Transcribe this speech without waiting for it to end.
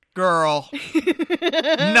Girl,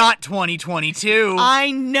 not 2022.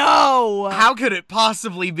 I know. How could it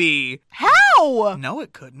possibly be? How? No,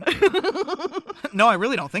 it couldn't. No, I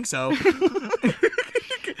really don't think so.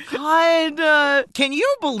 God. Can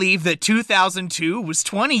you believe that 2002 was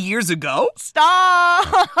 20 years ago? Stop.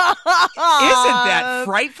 Isn't that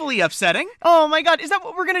frightfully upsetting? Oh my God. Is that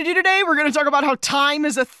what we're going to do today? We're going to talk about how time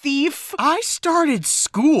is a thief? I started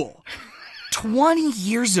school 20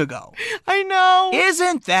 years ago. I know.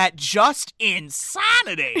 Isn't that just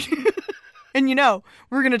insanity? And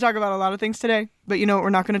we're going to talk about a lot of things today, but you know what we're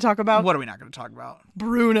not going to talk about? What are we not going to talk about?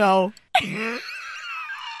 Bruno.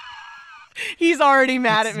 He's already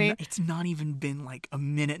mad at me. It's not even been like a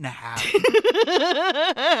minute and a half.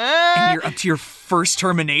 And you're up to your first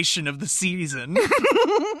termination of the season.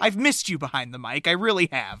 I've missed you behind the mic. I really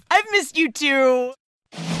have. I've missed you too.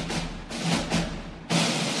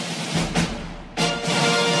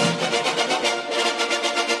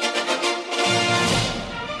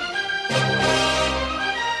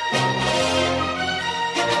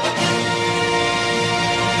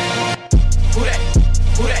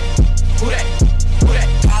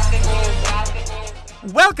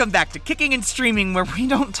 Welcome back to Kicking and Streaming, where we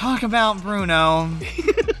don't talk about Bruno.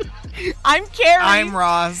 I'm Carrie. I'm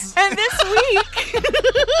Roz. And this week,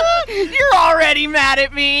 you're already mad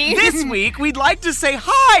at me. This week, we'd like to say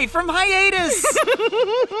hi from hiatus.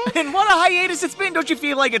 And what a hiatus it's been. Don't you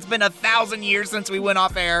feel like it's been 1,000 years since we went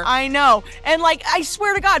off air? I know. And I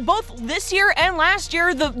swear to God, both this year and last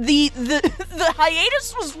year, the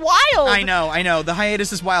hiatus was wild. I know. The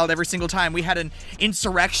hiatus is wild every single time. We had an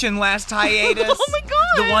insurrection last hiatus. Oh my God.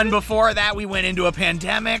 The one before that, we went into a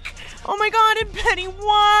pandemic. Oh my God, and Betty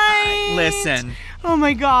White. Listen. Oh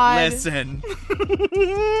my God. Listen.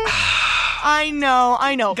 I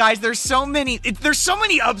know. Guys, there's so many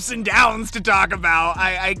ups and downs to talk about.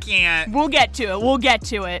 I can't. We'll get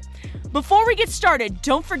to it. Before we get started,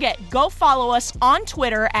 don't forget, go follow us on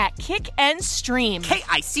Twitter at KickNStream.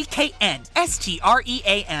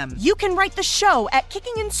 KickNStream. You can write the show at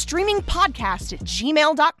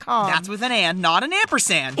kickingandstreamingpodcast@gmail.com. That's with an and, not an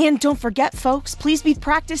ampersand. And don't forget, folks, please be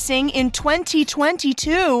practicing in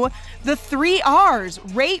 2022 the 3 R's.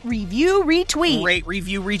 Rate, review, retweet. Rate,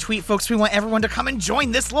 review, retweet, folks. We want everyone to come and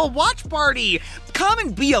join this little watch party. Come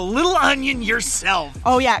and be a little onion yourself.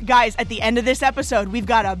 Oh yeah, guys, at the end of this episode, we've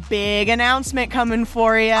got a big announcement coming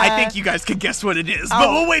for you. I think you guys can guess what it is, but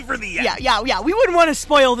we'll wait for the end. Yeah. We wouldn't want to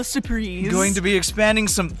spoil the surprise. Going to be expanding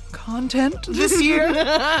some content this year. Do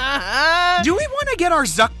we want to get our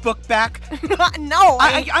Zuck book back? No.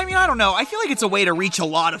 I mean, I don't know. I feel like it's a way to reach a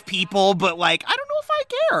lot of people, but I don't know if I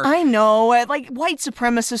care. I know. White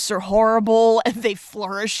supremacists are horrible, and they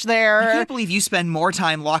flourish there. I can't believe you spend more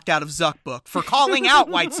time locked out of Zuck book for calling out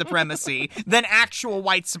white supremacy than actual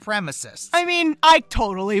white supremacists. I mean, I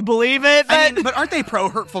totally believe it. But aren't they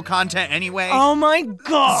pro-hurtful content anyway? Oh my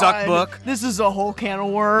God. Zuck book. This is a whole can of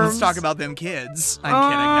worms. Let's talk about them kids. I'm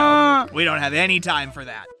kidding, no. We don't have any time for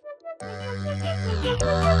that.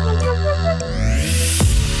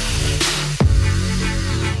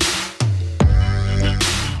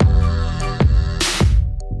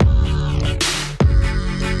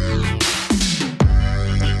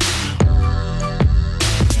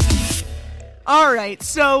 All right,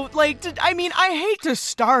 so, I hate to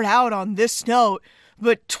start out on this note,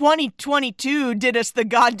 but 2022 did us the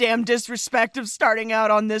goddamn disrespect of starting out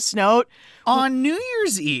on this note. On New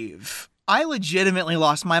Year's Eve, I legitimately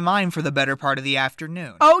lost my mind for the better part of the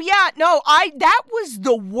afternoon. Oh yeah, no, that was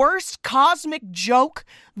the worst cosmic joke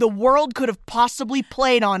the world could have possibly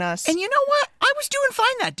played on us. And you know what? I was doing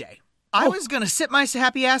fine that day. I was gonna sit my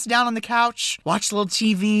happy ass down on the couch, watch a little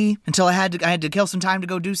TV until I had to kill some time to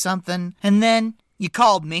go do something. And then you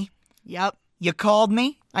called me. Yep. You called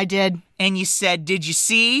me. I did. And you said, "Did you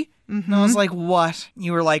see?" Mm-hmm. And I was like, "What?"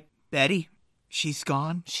 You were like, "Betty, she's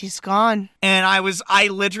gone." She's gone. And I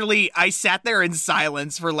sat there in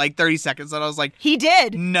silence for 30 seconds and I was like, he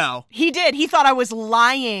did. No. He did. He thought I was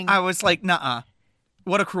lying. I was like, nuh-uh.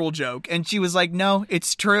 What a cruel joke. And she was like, "No,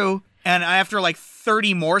 it's true." And after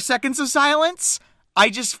 30 more seconds of silence, I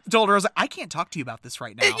just told her, I was like, "I can't talk to you about this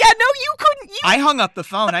right now." Yeah, no, you couldn't. I hung up the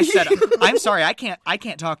phone. I said, "I'm sorry, I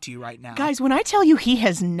can't talk to you right now." Guys, when I tell you he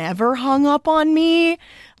has never hung up on me,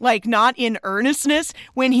 not in earnestness,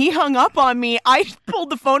 when he hung up on me, I pulled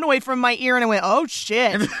the phone away from my ear and I went, "Oh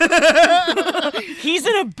shit." He's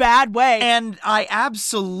in a bad way. And I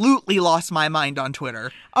absolutely lost my mind on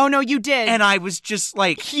Twitter. Oh no, you did. And I was just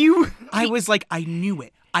I knew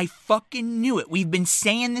it. I fucking knew it. We've been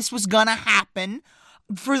saying this was gonna happen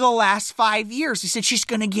for the last 5 years. We said she's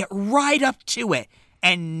gonna get right up to it.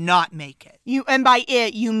 and not make it. And by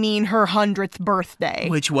it, you mean her 100th birthday.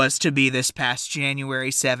 Which was to be this past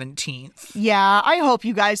January 17th. Yeah, I hope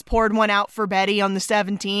you guys poured one out for Betty on the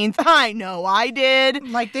 17th. I know I did.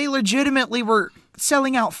 Like, they legitimately were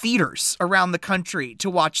selling out theaters around the country to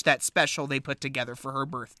watch that special they put together for her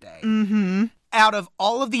birthday. Mm-hmm. Out of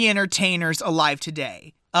all of the entertainers alive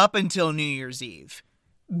today, up until New Year's Eve,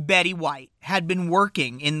 Betty White had been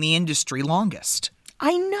working in the industry longest.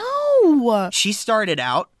 I know. She started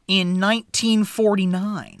out in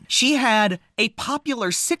 1949. She had a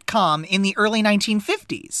popular sitcom in the early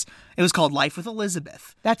 1950s. It was called Life with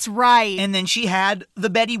Elizabeth. That's right. And then she had The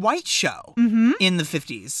Betty White Show in the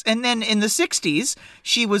 50s. And then in the 60s,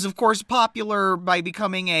 she was, of course, popular by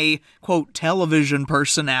becoming a, quote, television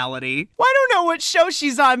personality. Well, I don't know what show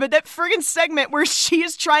she's on, but that friggin' segment where she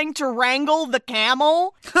is trying to wrangle the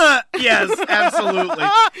camel. Yes, absolutely.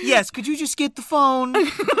 Yes, could you just get the phone?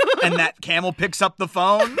 And that camel picks up the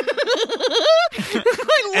phone.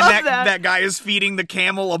 I love that. That guy is feeding the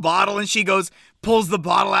camel a bottle, and she pulls the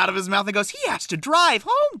bottle out of his mouth and goes, "He has to drive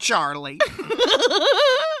home, Charlie."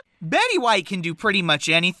 Betty White can do pretty much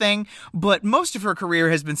anything, but most of her career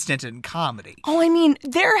has been stinted in comedy. Oh, I mean,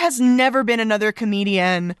 there has never been another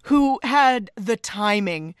comedian who had the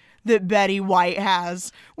timing that Betty White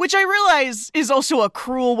has, which I realize is also a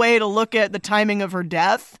cruel way to look at the timing of her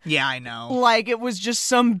death. Yeah, I know. Like, it was just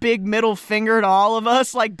some big middle finger to all of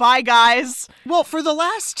us, like, bye, guys. Well, for the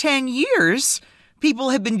last 10 years,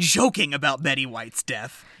 people have been joking about Betty White's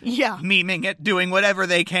death. Yeah. Memeing it, doing whatever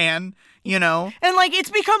they can, you know? And, like, it's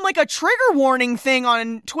become, like, a trigger warning thing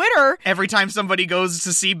on Twitter. Every time somebody goes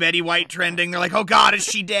to see Betty White trending, they're like, "Oh, God, is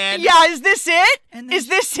she dead?" Yeah, is this it? Is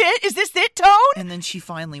this it? Is this it, Tone? And then she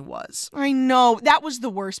finally was. I know. That was the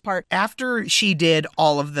worst part. After she did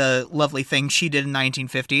all of the lovely things she did in the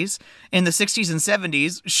 1950s, in the 60s and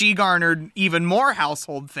 70s, she garnered even more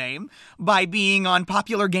household fame by being on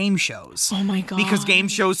popular game shows. Oh, my God. Because game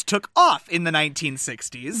shows took off in the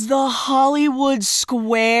 1960s. The Hollywood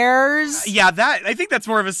Squares. Yeah, I think that's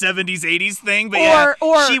more of a 70s, 80s thing, but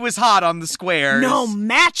or she was hot on the squares. No,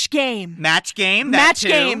 Match Game. Match Game? Match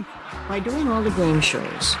Game. By doing all the game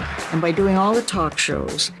shows and by doing all the talk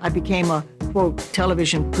shows, I became a, quote,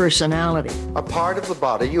 television personality. A part of the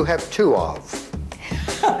body you have two of.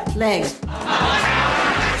 Legs.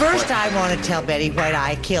 First, I want to tell Betty White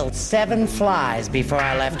I killed 7 flies before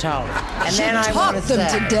I left home. And then I want to them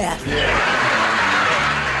say... to death.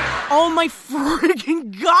 Oh my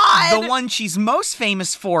freaking God! The one she's most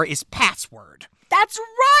famous for is Password. That's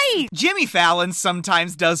right! Jimmy Fallon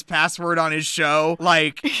sometimes does Password on his show.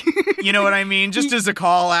 Like, you know what I mean? Just as a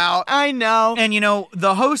call out. I know. And, you know,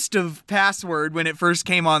 the host of Password when it first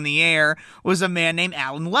came on the air was a man named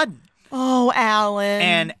Alan Ludden. Oh, Alan.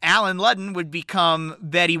 And Alan Ludden would become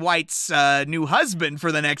Betty White's new husband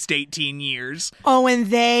for the next 18 years. Oh, and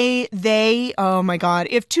they, oh my God.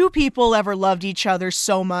 If two people ever loved each other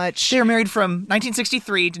so much. They were married from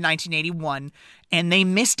 1963 to 1981, and they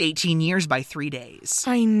missed 18 years by 3 days.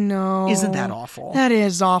 I know. Isn't that awful? That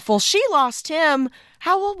is awful. She lost him.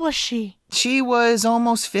 How old was she? She was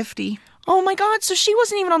almost 50. Oh my God, so she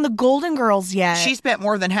wasn't even on the Golden Girls yet. She spent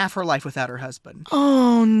more than half her life without her husband.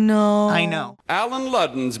 Oh no. I know. Alan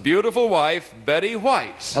Ludden's beautiful wife, Betty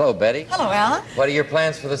White. Hello, Betty. Hello, Alan. What are your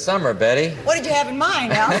plans for the summer, Betty? What did you have in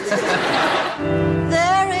mind, Alan?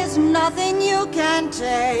 There is nothing you can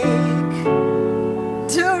take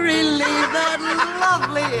to relieve that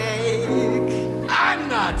lovely ache. I'm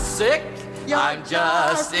not sick. I'm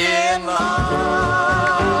just in love.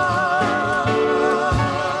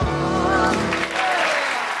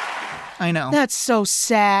 I know. That's so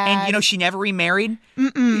sad. And, you know, she never remarried.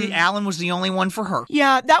 Alan was the only one for her.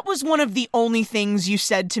 Yeah, that was one of the only things you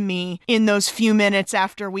said to me in those few minutes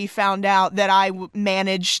after we found out that I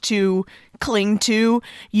managed to cling to.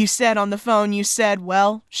 You said on the phone, you said,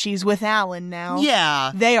 well, she's with Alan now.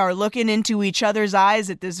 Yeah. They are looking into each other's eyes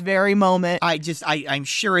at this very moment. I'm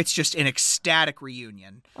sure it's just an ecstatic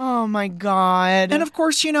reunion. Oh my God. And of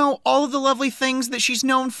course, you know, all of the lovely things that she's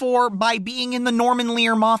known for by being in the Norman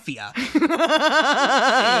Lear Mafia. In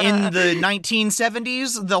the 1970s,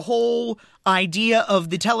 the whole idea of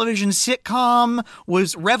the television sitcom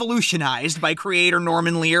was revolutionized by creator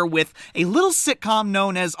Norman Lear with a little sitcom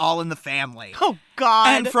known as All in the Family. Oh, God.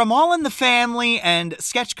 And from All in the Family and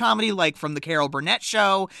sketch comedy like from The Carol Burnett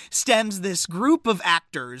Show stems this group of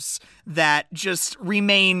actors that just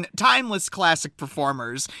remain timeless classic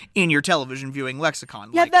performers in your television viewing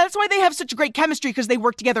lexicon. Yeah, that's why they have such great chemistry, because they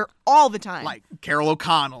work together all the time. Like Carol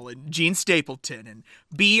O'Connell and Gene Stapleton and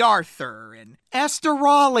B. Arthur and Esther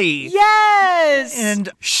Raleigh. Yes! And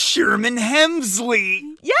Sherman Hemsley.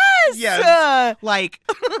 Yes! Yes. Like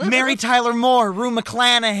Mary Tyler Moore, Rue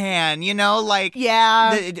McClanahan,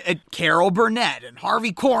 Carol Burnett and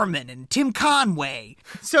Harvey Korman and Tim Conway.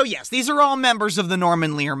 So yes, these are all members of the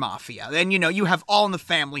Norman Lear Mafia. And you have All in the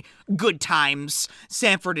Family, Good Times,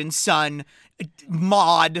 Sanford and Son,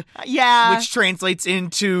 Maude, which translates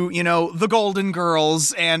into, The Golden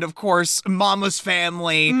Girls, and of course, Mama's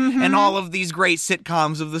Family, and all of these great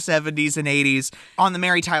sitcoms of the 70s and 80s. On the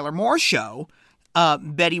Mary Tyler Moore Show,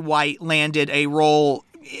 Betty White landed a role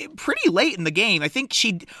pretty late in the game. I think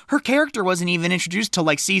her character wasn't even introduced till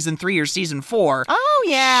like season 3 or season 4. Oh,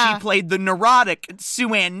 yeah. She played the neurotic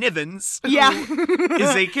Sue Ann Nivens, who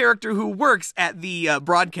is a character who works at the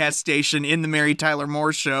broadcast station in the Mary Tyler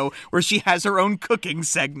Moore Show, where she has her own cooking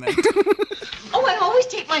segment. Oh, I always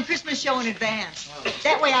take my Christmas show in advance.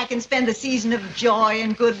 That way I can spend the season of joy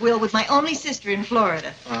and goodwill with my only sister in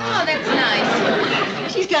Florida. Oh, that's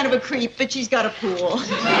nice. She's kind of a creep, but she's got a pool.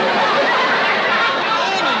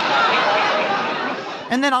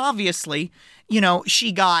 And then obviously,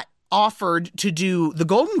 she got offered to do The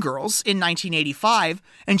Golden Girls in 1985,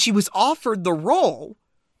 and she was offered the role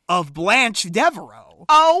of Blanche Devereaux.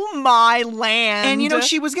 Oh, my land. And,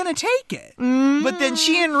 she was going to take it. But then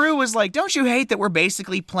she and Rue was like, don't you hate that we're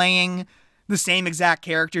basically playing the same exact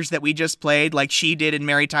characters that we just played, like she did in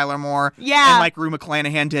Mary Tyler Moore. Yeah. And like Rue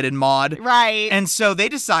McClanahan did in Maude. Right. And so they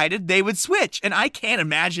decided they would switch. And I can't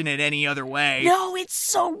imagine it any other way. No, it's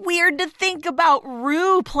so weird to think about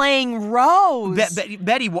Rue playing Rose.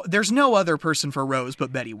 Betty, there's no other person for Rose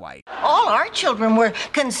but Betty White. All our children were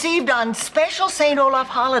conceived on special St. Olaf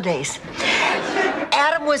holidays.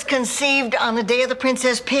 Adam was conceived on the day of the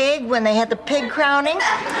Princess Pig when they had the pig crowning.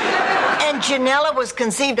 And Janella was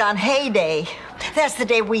conceived on Hay Day. That's the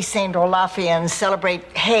day we St. Olafians celebrate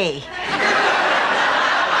hay.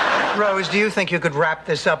 Rose, do you think you could wrap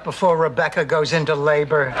this up before Rebecca goes into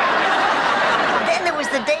labor? Then there was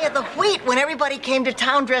the day of the wheat when everybody came to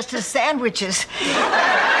town dressed as sandwiches.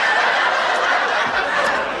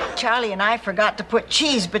 Charlie and I forgot to put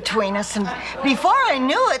cheese between us, and before I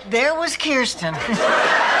knew it, there was Kirsten.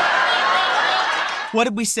 What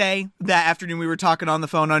did we say that afternoon we were talking on the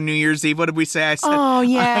phone on New Year's Eve? What did we say?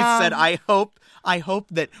 I said, I hope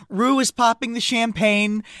that Rue is popping the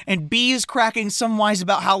champagne and Bea is cracking some wise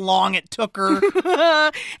about how long it took her.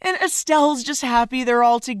 And Estelle's just happy they're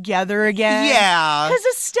all together again. Yeah. Because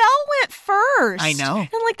Estelle went first. I know.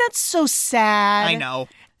 And that's so sad. I know.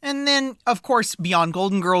 And then, of course, beyond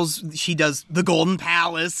Golden Girls, she does The Golden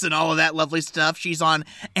Palace and all of that lovely stuff. She's on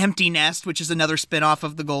Empty Nest, which is another spinoff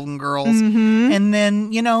of The Golden Girls. Mm-hmm. And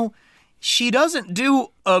then, she doesn't do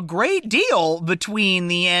a great deal between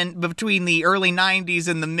the early 90s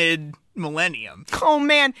and the mid-millennium. Oh,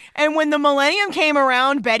 man. And when the millennium came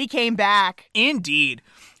around, Betty came back. Indeed.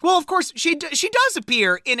 Well, of course, she does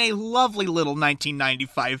appear in a lovely little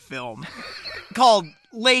 1995 film called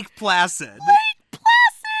Lake Placid.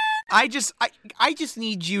 I just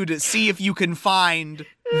need you to see if you can find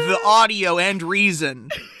the audio and reason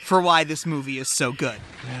for why this movie is so good.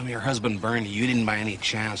 Well, your husband burned you. You didn't by any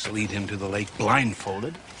chance lead him to the lake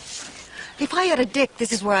blindfolded. If I had a dick,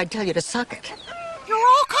 this is where I'd tell you to suck it. You're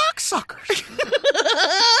all cocksuckers.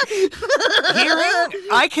 Hearing,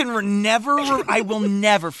 I will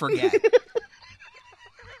never forget.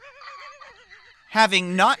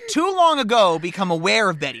 Having not too long ago become aware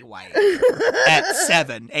of Betty White at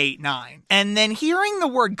 7, 8, 9, and then hearing the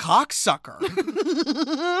word cocksucker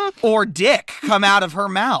or dick come out of her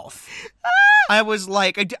mouth, I was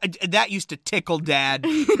like, that used to tickle Dad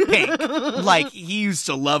pink. Like, he used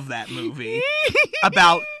to love that movie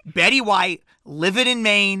about Betty White living in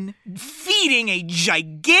Maine, feeding a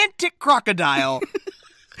gigantic crocodile.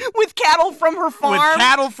 With cattle from her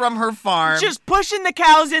farm. Just pushing the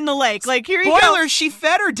cows in the lake. Like, here you go. Spoiler, she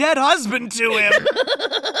fed her dead husband to him.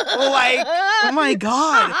 Like, oh my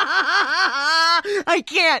God. I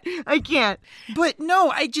can't. But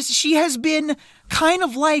no, she has been kind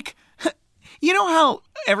of like, you know how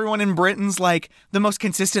everyone in Britain's like, the most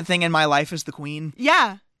consistent thing in my life is the Queen?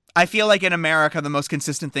 Yeah. I feel like in America, the most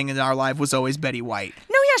consistent thing in our life was always Betty White.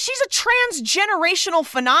 No, yeah, she's a transgenerational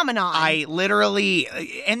phenomenon. I literally,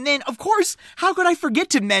 and then, of course, how could I forget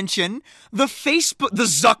to mention the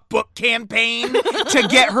Zuckbook campaign to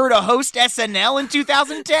get her to host SNL in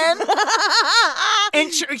 2010?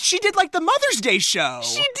 And she did like the Mother's Day show.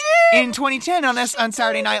 She did! In 2010 on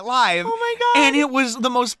Saturday Night Live. Oh my God. And it was the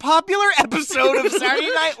most popular episode of Saturday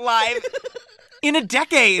Night Live in a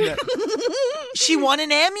decade. She won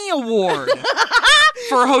an Emmy Award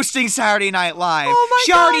for hosting Saturday Night Live. Oh my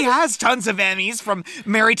she God. already has tons of Emmys from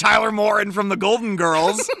Mary Tyler Moore and from the Golden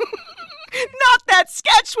Girls. Not that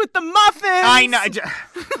sketch with the muffins! I know.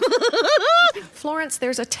 Florence,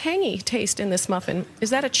 there's a tangy taste in this muffin. Is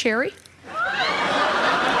that a cherry?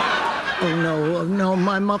 Oh, no,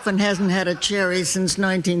 my muffin hasn't had a cherry since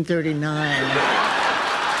 1939.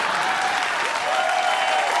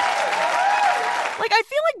 I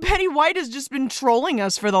feel like Betty White has just been trolling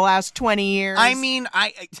us for the last 20 years. I mean,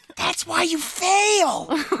 that's why you fail.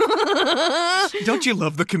 Don't you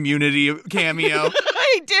love the Community cameo?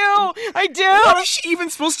 I do. What is she even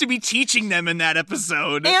supposed to be teaching them in that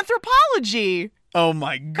episode? Anthropology. Oh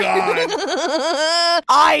my God.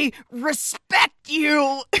 I respect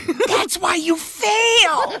you. That's why you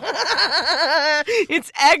fail.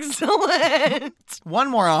 It's excellent. One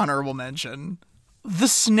more honorable mention. The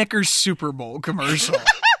Snickers Super Bowl commercial.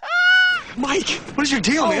 Mike, what is your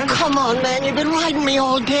deal, man? Oh, come on, man. You've been riding me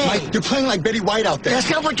all day. Mike, you're playing like Betty White out there.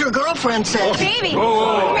 That's not what your girlfriend said. Baby!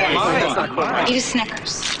 Whoa. That's not quite. Eat a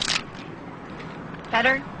Snickers.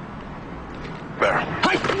 Better? Better.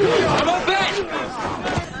 How about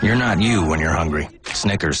that? You're not you when you're hungry.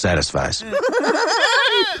 Snickers satisfies.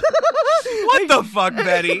 What the fuck,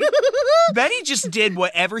 Betty? Betty just did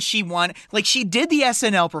whatever she wanted. Like, she did the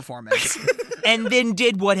SNL performance and then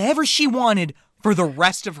did whatever she wanted for the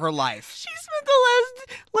rest of her life. She spent the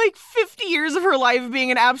last, 50 years of her life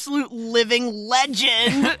being an absolute living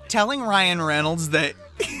legend. Telling Ryan Reynolds that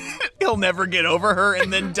he'll never get over her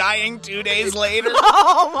and then dying 2 days later.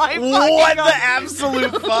 Oh, my fucking What God. the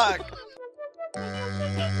absolute fuck?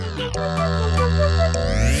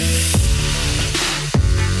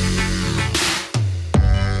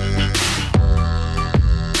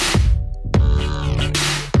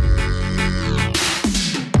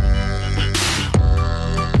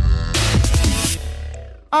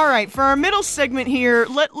 All right, for our middle segment here,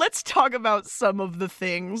 let's talk about some of the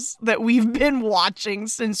things that we've been watching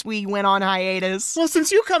since we went on hiatus. Well,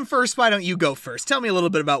 since you come first, why don't you go first? Tell me a little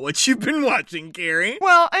bit about what you've been watching, Carrie.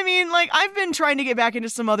 Well, I mean, I've been trying to get back into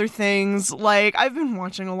some other things. I've been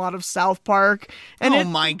watching a lot of South Park. And oh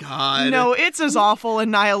my God. No, it's as awful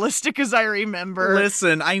and nihilistic as I remember.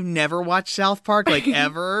 Listen, I've never watched South Park,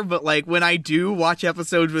 ever, but, when I do watch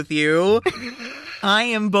episodes with you, I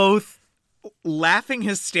am both laughing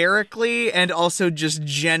hysterically and also just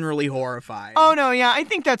generally horrified. Oh, no, yeah, I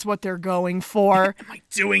think that's what they're going for. Am I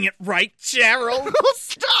doing it right, Cheryl?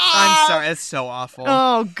 Stop! I'm sorry, it's so awful.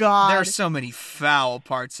 Oh, God. There are so many foul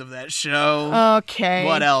parts of that show. Okay.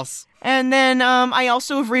 What else? And then I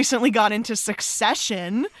also have recently got into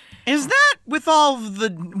Succession. Is that with all of the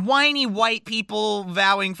whiny white people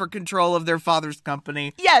vowing for control of their father's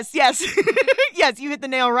company? Yes. Yes, you hit the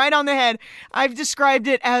nail right on the head. I've described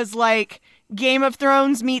it as Game of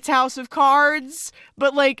Thrones meets House of Cards,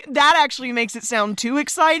 but that actually makes it sound too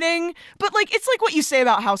exciting. But it's like what you say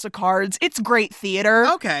about House of Cards. It's great theater.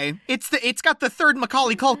 Okay. It's got the third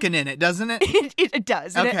Macaulay Culkin in it, doesn't it? It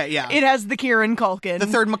does. Okay, yeah. It has the Kieran Culkin. The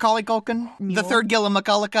third Macaulay Culkin? The third Gilliam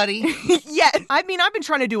McCullough. Yeah. I mean, I've been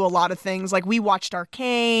trying to do a lot of things. We watched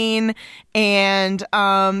Arcane, and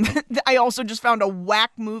I also just found a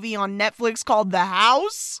whack movie on Netflix called The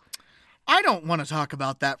House. I don't want to talk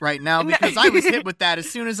about that right now because I was hit with that as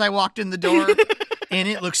soon as I walked in the door. And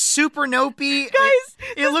it looks super nopey. Guys,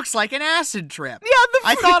 it looks like an acid trip. Yeah,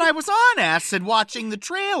 I thought I was on acid watching the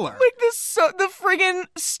trailer. The friggin'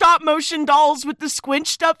 stop motion dolls with the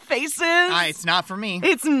squinched up faces. It's not for me.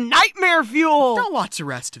 It's nightmare fuel. Don't watch the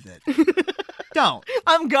rest of it. Don't.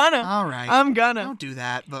 I'm gonna. All right. I'm gonna. Don't do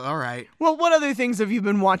that, but all right. Well, what other things have you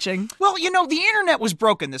been watching? Well, the internet was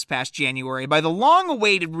broken this past January by the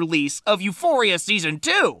long-awaited release of Euphoria Season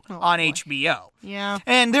 2 on HBO. Yeah.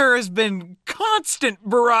 And there has been constant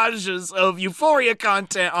barrages of Euphoria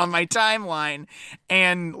content on my timeline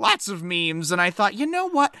and lots of memes, and I thought, you know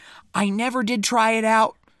what? I never did try it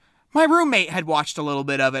out. My roommate had watched a little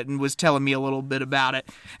bit of it and was telling me a little bit about it.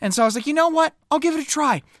 And so I was like, you know what? I'll give it a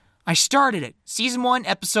try. I started it. Season 1,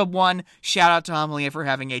 Episode 1. Shout out to Amelia for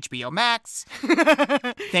having HBO Max.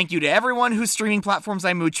 Thank you to everyone whose streaming platforms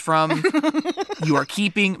I mooch from. You are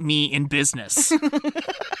keeping me in business.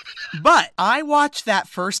 But I watched that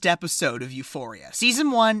first episode of Euphoria.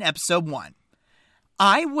 Season 1, Episode 1.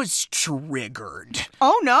 I was triggered.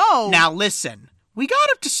 Oh, no. Now, listen. We got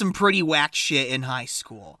up to some pretty whack shit in high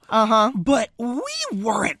school. Uh-huh. But we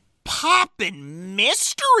weren't popping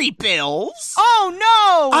mystery pills. Oh,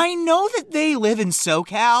 no. I know that they live in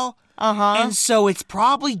SoCal. Uh-huh. And so it's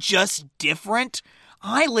probably just different.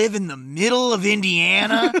 I live in the middle of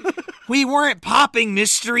Indiana. We weren't popping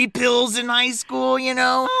mystery pills in high school, you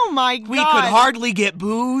know? Oh, my God. We could hardly get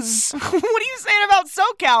booze. What are you saying about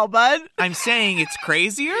SoCal, bud? I'm saying it's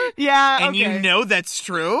crazier. Yeah, And you know that's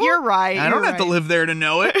true. You're right. I don't have to live there to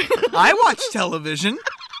know it. I watch television.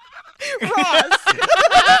 Ross.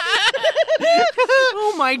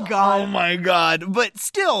 Oh, my God. Oh, my God. But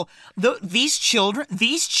still, these children.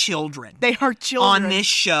 They are children. On this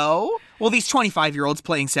show, well, these 25-year-olds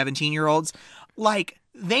playing 17-year-olds, like,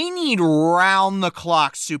 they need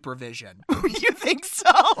round-the-clock supervision. You think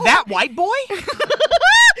so? That white boy?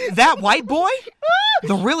 That white boy?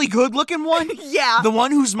 The really good-looking one? Yeah. The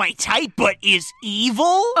one who's my type but is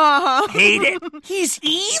evil? Uh-huh. Hate it. He's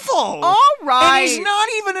evil. All right. And he's not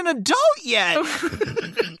even an adult yet.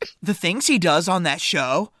 The things he does on that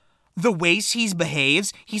show, the ways he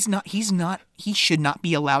behaves, he should not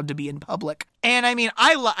be allowed to be in public. And I mean,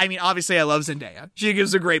 obviously I love Zendaya. She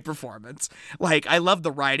gives a great performance. Like, I love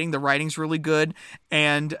the writing. The writing's really good.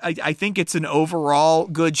 And I think it's an overall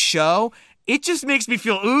good show. It just makes me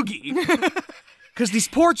feel oogie. Because these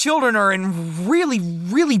poor children are in really,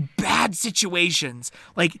 really bad situations.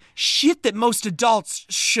 Like, shit that most adults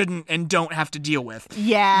shouldn't and don't have to deal with.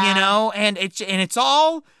 Yeah. You know? And it's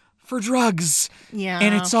all for drugs. Yeah.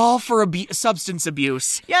 And it's all for substance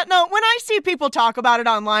abuse. Yeah, no, when I see people talk about it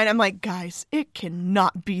online, I'm like, guys, it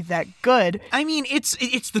cannot be that good. I mean, it's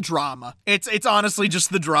the drama. It's honestly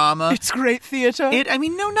just the drama. It's great theater.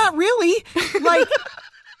 No, not really. Like,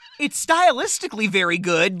 it's stylistically very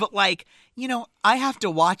good, but like, you know, I have to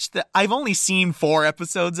watch I've only seen 4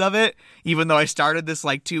 episodes of it, even though I started this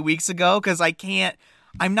like 2 weeks ago, because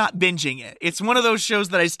I'm not binging it. It's one of those shows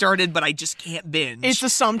that I started, but I just can't binge. It's a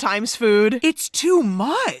sometimes food. It's too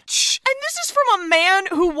much. And this is from a man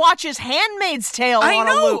who watches Handmaid's Tale on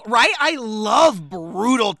a loop. Right? I love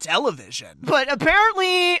brutal television. But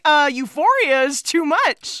apparently, Euphoria is too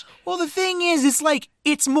much. Well, the thing is, it's like,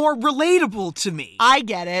 it's more relatable to me. I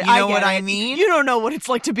get it. You know what I mean? You don't know what it's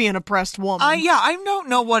like to be an oppressed woman. I don't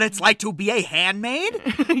know what it's like to be a handmaid.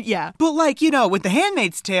 Yeah. But like, you know, with The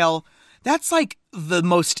Handmaid's Tale, that's like the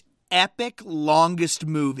most epic, longest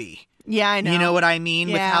movie. Yeah, I know. You know what I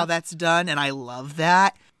mean with how that's done, and I love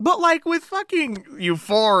that. But like with fucking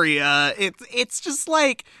Euphoria, it's just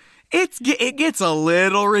like, it gets a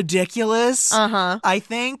little ridiculous. Uh-huh. I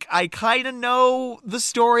think I kind of know the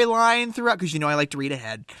storyline throughout, because you know I like to read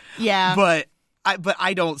ahead. Yeah. But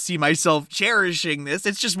I don't see myself cherishing this.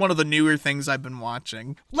 It's just one of the newer things I've been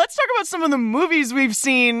watching. Let's talk about some of the movies we've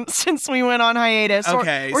seen since we went on hiatus.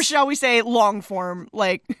 Okay. Or shall we say long form,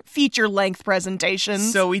 like feature-length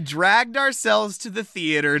presentations. So we dragged ourselves to the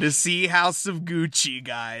theater to see House of Gucci,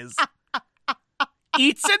 guys.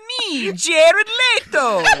 It's a me, Jared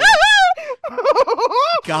Leto.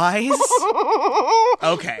 Guys.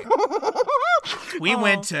 Okay. We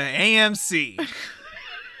went to AMC.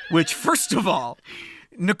 Which, first of all,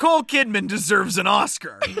 Nicole Kidman deserves an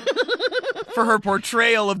Oscar for her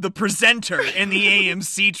portrayal of the presenter in the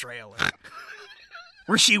AMC trailer.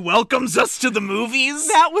 Where she welcomes us to the movies.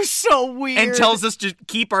 That was so weird. And tells us to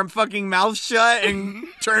keep our fucking mouths shut and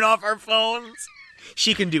turn off our phones.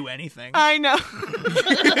 She can do anything. I know.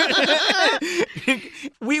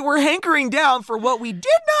 We were hankering down for what we did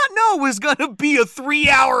not know was going to be a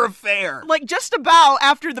 3-hour affair. Like, just about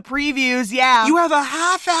after the previews, yeah. You have a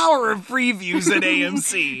half hour of previews at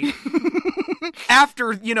AMC.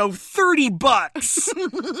 After,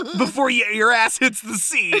 $30 before your ass hits the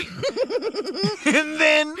seat. And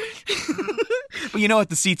then, but you know what?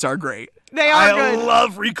 The seats are great. They are good. I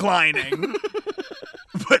love reclining.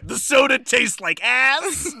 But the soda tastes like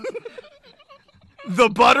ass. The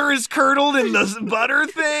butter is curdled in the butter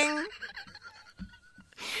thing.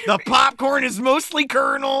 The popcorn is mostly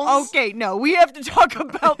kernels. Okay, no, we have to talk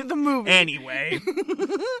about the movie. Anyway,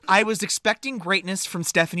 I was expecting greatness from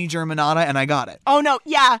Stephanie Germanotta, and I got it. Oh, no,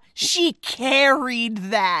 yeah, she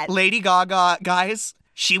carried that. Lady Gaga, guys,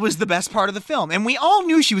 she was the best part of the film, and we all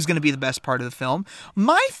knew she was going to be the best part of the film.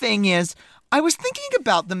 My thing is, I was thinking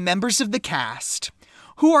about the members of the cast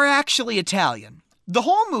who are actually Italian. The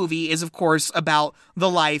whole movie is, of course, about the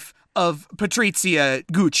life of Patrizia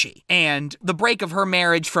Gucci and the break of her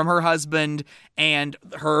marriage from her husband and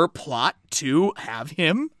her plot to have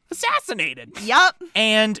him assassinated. Yup.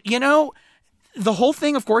 And, the whole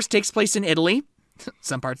thing, of course, takes place in Italy.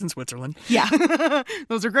 Some parts in Switzerland. Yeah.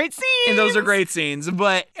 Those are great scenes. And those are great scenes.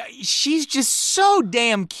 But she's just so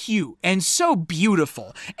damn cute and so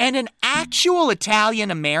beautiful. And an actual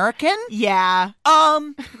Italian American? Yeah.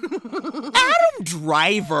 Adam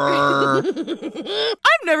Driver.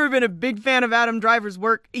 I've never been a big fan of Adam Driver's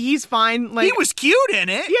work. He's fine. Like, he was cute in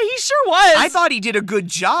it. Yeah, he sure was. I thought he did a good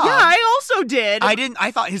job. Yeah, I also did.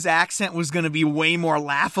 I thought his accent was going to be way more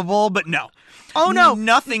laughable, but no. Oh, no.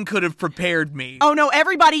 Nothing could have prepared me. Oh, no.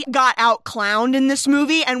 Everybody got out-clowned in this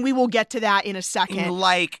movie, and we will get to that in a second.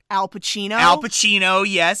 Like Al Pacino. Al Pacino,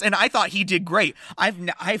 yes. And I thought he did great.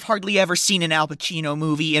 I've hardly ever seen an Al Pacino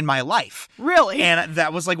movie in my life. Really? And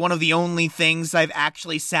that was like one of the only things I've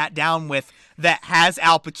actually sat down with that has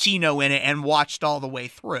Al Pacino in it and watched all the way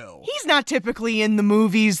through. He's not typically in the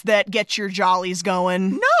movies that get your jollies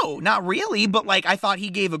going. No, not really, but like I thought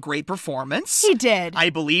he gave a great performance. He did.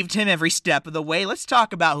 I believed him every step of the way. Let's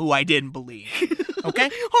talk about who I didn't believe.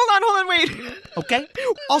 Okay? Hold on, wait. Okay?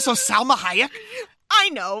 Also, Salma Hayek. I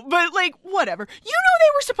know, but like, whatever. You know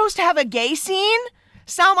they were supposed to have a gay scene?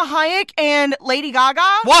 Salma Hayek and Lady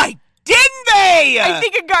Gaga? Why didn't they? I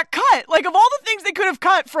think it got cut. Like, of all the things they could have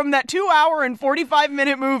cut from that 2-hour and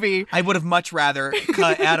 45-minute movie. I would have much rather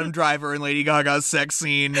cut Adam Driver and Lady Gaga's sex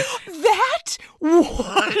scene. That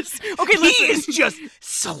was... Okay, listen. He is just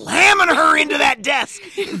slamming her into that desk.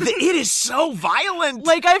 It is so violent.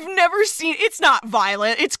 Like, I've never seen... It's not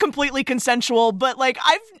violent. It's completely consensual, but, like,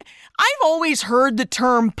 I've always heard the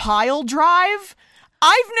term pile drive.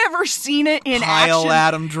 I've never seen it in Pile action.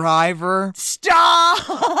 Adam Driver. Stop!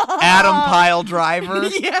 Adam Pile Driver.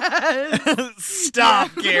 Yes. Stop,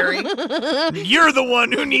 Gary. You're the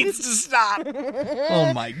one who needs to stop.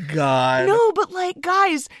 Oh my God. No, but like,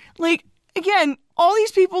 guys, like, again, all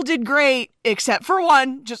these people did great, except for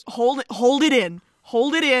one. Just hold it in.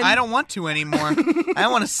 Hold it in. I don't want to anymore. I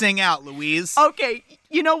want to sing out, Louise. Okay,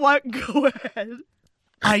 you know what? Go ahead.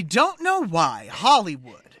 I don't know why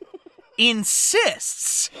Hollywood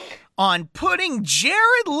insists on putting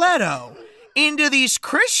Jared Leto into these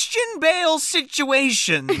Christian Bale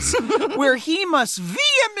situations where he must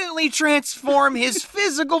vehemently transform his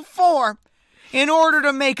physical form in order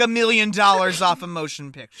to make $1 million off a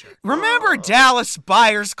motion picture. Remember Dallas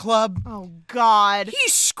Buyers Club? Oh, God. He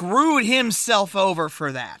screwed himself over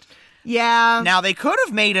for that. Yeah. Now, they could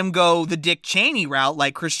have made him go the Dick Cheney route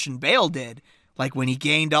like Christian Bale did. Like when he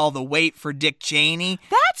gained all the weight for Dick Cheney.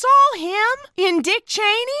 That's all him? In Dick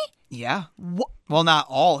Cheney? Yeah. Well, not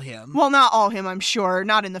all him. Well, not all him, I'm sure.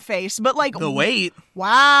 Not in the face, but like... The weight.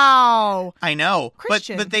 Wow. I know.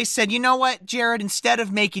 Christian. But they said, you know what, Jared? Instead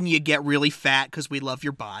of making you get really fat because we love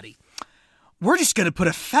your body, we're just going to put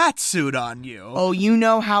a fat suit on you. Oh, you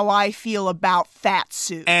know how I feel about fat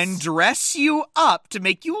suits. And dress you up to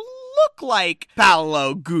make you look like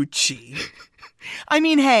Paolo Gucci. I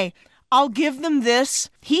mean, hey... I'll give them this.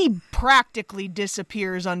 He practically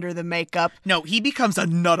disappears under the makeup. No, he becomes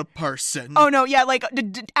another person. Oh, no, yeah, like,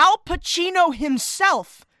 Al Pacino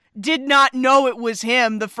himself did not know it was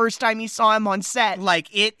him the first time he saw him on set. Like,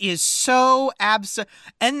 it is so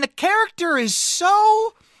and the character is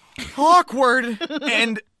so awkward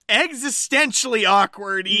and existentially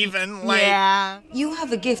awkward, even. Like, yeah. You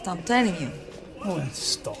have a gift, I'm telling you. Oh,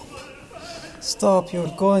 stop. Stop,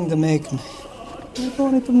 you're going to make me... You're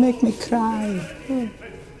going to make me cry.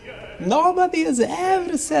 Nobody has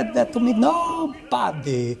ever said that to me.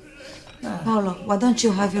 Nobody. Paolo, why don't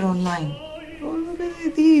you have your own line?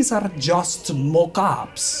 These are just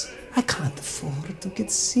mock-ups. I can't afford to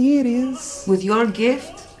get serious. With your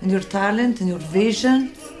gift and your talent and your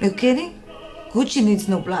vision, are you kidding? Gucci needs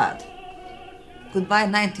no blood. Goodbye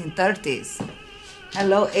 1930s.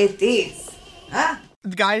 Hello 80s. Huh?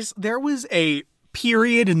 Guys, there was a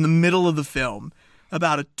period in the middle of the film,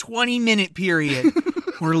 about a 20-minute period,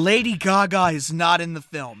 where Lady Gaga is not in the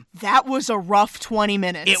film. That was a rough 20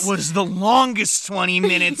 minutes. It was the longest 20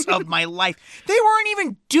 minutes of my life. They weren't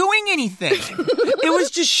even doing anything. It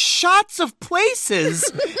was just shots of places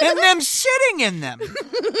and them sitting in them.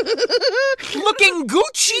 Looking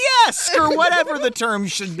Gucci-esque, or whatever the term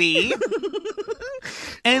should be.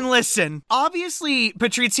 And listen, obviously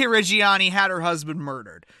Patrizia Reggiani had her husband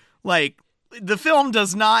murdered. Like, the film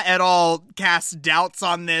does not at all cast doubts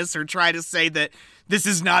on this or try to say that this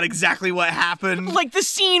is not exactly what happened. Like the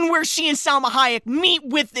scene where she and Salma Hayek meet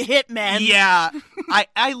with the hitman. Yeah.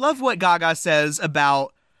 I love what Gaga says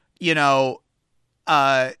about, you know,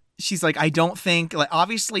 she's like, I don't think, like,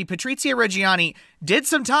 obviously Patrizia Reggiani did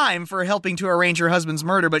some time for helping to arrange her husband's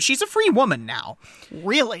murder, but she's a free woman now.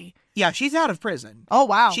 Really? Yeah, she's out of prison. Oh,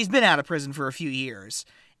 wow. She's been out of prison for a few years.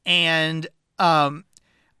 And,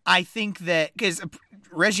 I think that because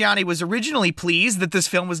Reggiani was originally pleased that this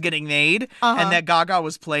film was getting made and that Gaga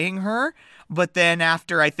was playing her. But then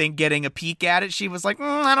after, I think, getting a peek at it, she was like,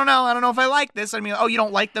 I don't know. I don't know if I like this. I mean, you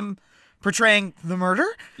don't like them portraying the murder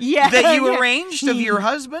that you arranged of your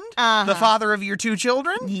husband, the father of your 2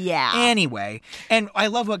 children? Yeah. Anyway, and I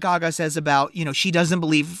love what Gaga says about, she doesn't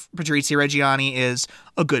believe Patrizia Reggiani is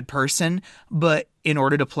a good person, but in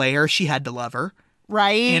order to play her, she had to love her.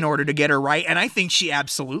 Right. In order to get her right. And I think she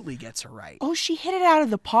absolutely gets her right. Oh, she hit it out of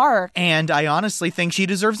the park. And I honestly think she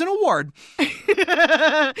deserves an award.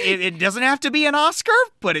 It doesn't have to be an Oscar,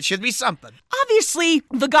 but it should be something. Obviously,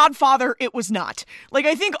 The Godfather, it was not. Like,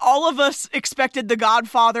 I think all of us expected The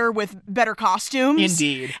Godfather with better costumes.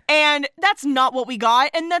 Indeed. And that's not what we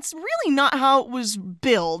got. And that's really not how it was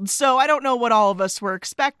billed. So I don't know what all of us were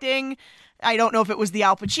expecting. I don't know if it was the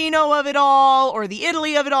Al Pacino of it all or the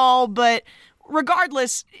Italy of it all, but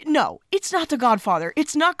regardless, no, it's not The Godfather.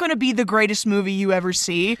 It's not going to be the greatest movie you ever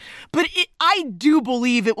see, but I do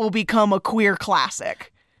believe it will become a queer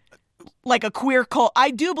classic. Like a queer cult.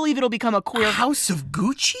 I do believe it'll become a queer... House of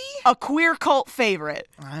Gucci? A queer cult favorite.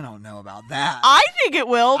 I don't know about that. I think it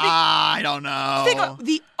will. I don't know.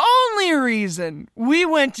 The only reason we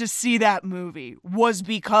went to see that movie was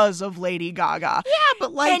because of Lady Gaga. Yeah,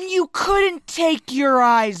 but And you couldn't take your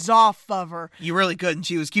eyes off of her. You really couldn't.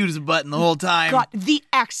 She was cute as a button the whole time. God, the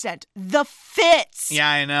accent, the fits. Yeah,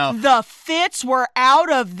 I know. The fits were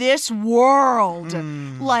out of this world.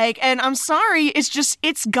 And I'm sorry,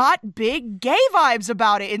 it's got big gay vibes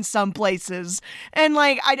about it in some places. And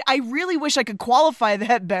I really wish I could qualify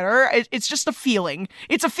that better. It's just a feeling.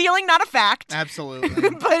 It's a feeling, not a fact. Absolutely.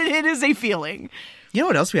 But it is a feeling. You know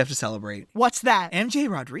what else we have to celebrate? What's that? MJ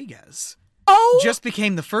Rodriguez. Oh! Just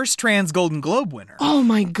became the first trans Golden Globe winner. Oh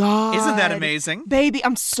my God. Isn't that amazing? Baby,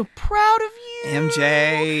 I'm so proud of you.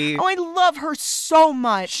 MJ. Oh, I love her so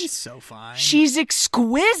much. She's so fine. She's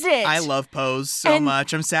exquisite. I love Pose so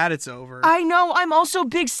much. I'm sad it's over. I know. I'm also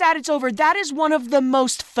big sad it's over. That is one of the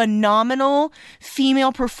most phenomenal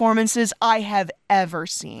female performances I have ever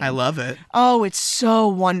seen. I love it. Oh, it's so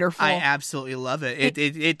wonderful. I absolutely love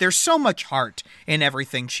it. There's so much heart in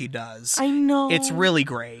everything she does. I know. It's really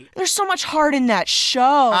great. There's so much heart in that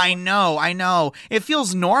show. I know. It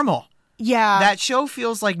feels normal. Yeah. That show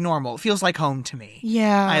feels like normal. It feels like home to me.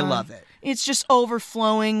 Yeah. I love it. It's just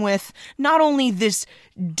overflowing with not only this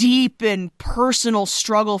deep and personal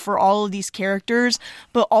struggle for all of these characters,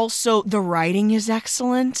 but also the writing is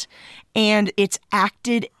excellent and it's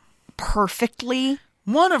acted perfectly.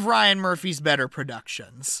 One of Ryan Murphy's better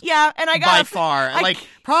productions. Yeah, and by far.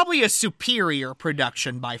 Probably a superior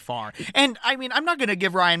production by far. And, I mean, I'm not going to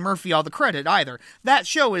give Ryan Murphy all the credit either. That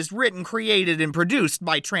show is written, created, and produced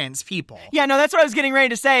by trans people. Yeah, no, that's what I was getting ready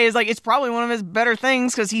to say, is it's probably one of his better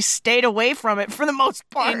things, because he stayed away from it for the most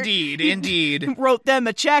part. Indeed. Wrote them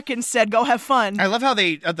a check and said, go have fun. I love how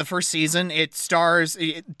the first season, it stars,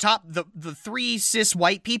 the 3 cis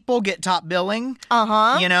white people get top billing.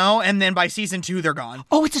 And then by season 2, they're gone.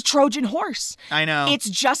 Oh, it's a Trojan horse. I know. It's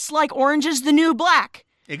just like Orange is the New Black.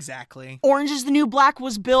 Exactly. Orange is the New Black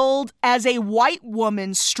was billed as a white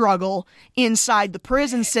woman's struggle inside the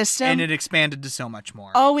prison system. And it expanded to so much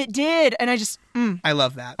more. Oh, it did. And I just... I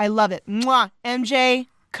love that. I love it. Mwah. MJ,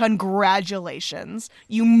 congratulations.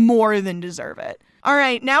 You more than deserve it. All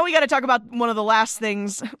right, now we got to talk about one of the last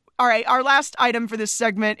things. All right, our last item for this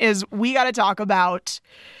segment is we got to talk about...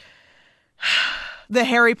 the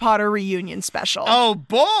Harry Potter reunion special. Oh,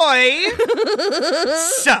 boy!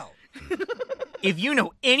 So, if you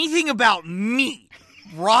know anything about me,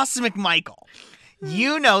 Ross McMichael,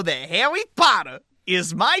 you know that Harry Potter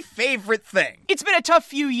is my favorite thing. It's been a tough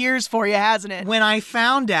few years for you, hasn't it? When I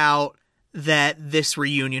found out that this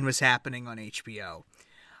reunion was happening on HBO,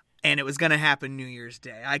 and it was going to happen New Year's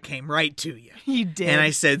Day, I came right to you. You did. And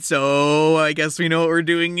I said, so I guess we know what we're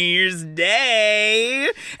doing New Year's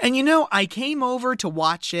Day. And I came over to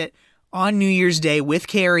watch it on New Year's Day with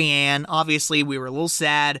Carrie Ann. Obviously, we were a little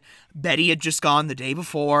sad. Betty had just gone the day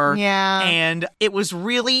before. Yeah. And it was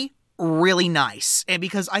really, really nice. And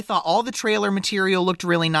because I thought all the trailer material looked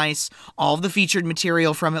really nice, all of the featured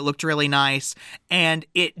material from it looked really nice, and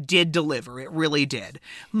it did deliver. It really did.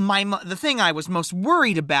 The thing I was most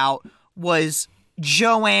worried about was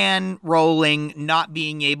Joanne Rowling not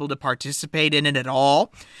being able to participate in it at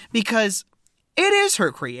all, because it is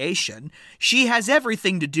her creation. She has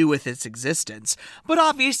everything to do with its existence. But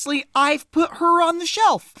obviously, I've put her on the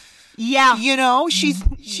shelf. Yeah. She's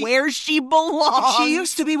where she belongs. She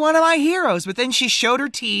used to be one of my heroes, but then she showed her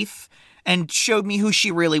teeth and showed me who she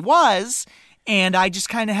really was, and I just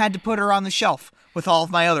kind of had to put her on the shelf with all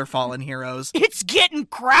of my other fallen heroes. It's getting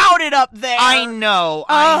crowded up there. I know.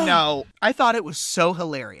 I thought it was so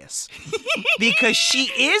hilarious because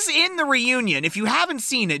she is in the reunion. If you haven't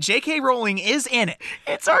seen it, J.K. Rowling is in it.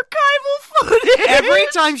 It's archival footage. Every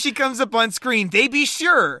time she comes up on screen, they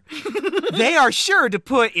are sure to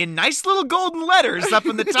put in nice little golden letters up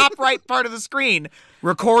in the top right part of the screen,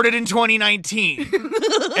 recorded in 2019.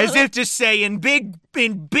 As if to say in big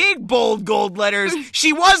bold gold letters,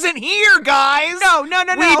 she wasn't here, guys. No.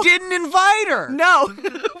 We didn't invite her. No.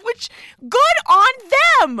 Which, good on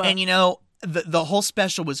them. And the whole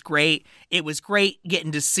special was great. It was great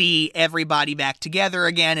getting to see everybody back together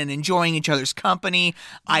again and enjoying each other's company.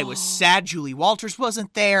 I was sad Julie Walters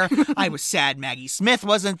wasn't there. I was sad Maggie Smith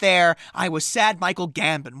wasn't there. I was sad Michael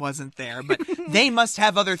Gambon wasn't there. But they must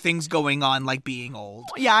have other things going on, like being old.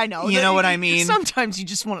 Yeah, I know. You know what I mean? Sometimes you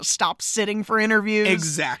just want to stop sitting for interviews.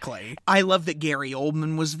 Exactly. I love that Gary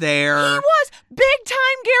Oldman was there. He was. Big time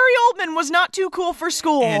Gary Oldman was not too cool for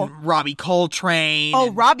school. And Robbie Coltrane.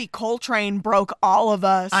 Oh, Robbie Coltrane broke all of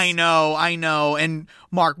us. I know. And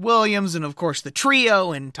Mark Williams, and of course the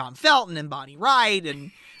trio, and Tom Felton, and Bonnie Wright,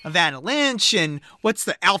 and Evanna Lynch, and what's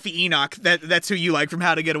the Alfie Enoch? That's who you like from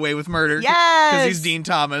How to Get Away with Murder. Yes! Because he's Dean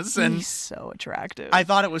Thomas. And he's so attractive. I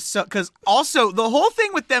thought it was so, because also the whole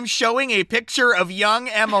thing with them showing a picture of young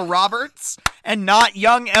Emma Roberts and not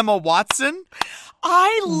young Emma Watson.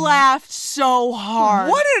 I laughed so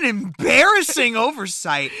hard. What an embarrassing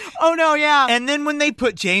oversight. Oh, no, yeah. And then when they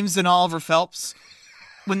put James and Oliver Phelps,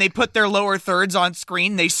 when they put their lower thirds on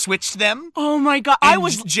screen, they switched them. Oh, my God.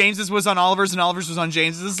 James's was on Oliver's and Oliver's was on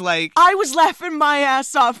James's. I was laughing my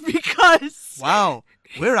ass off because... Wow.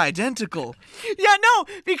 We're identical. Yeah, no,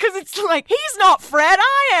 because it's like, he's not Fred,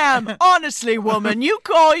 I am. Honestly, woman, you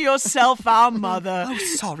call yourself our mother. Oh,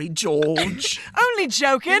 sorry, George. Only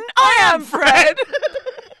joking. I am Fred.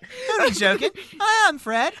 Only joking. I am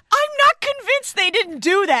Fred. I'm not convinced they didn't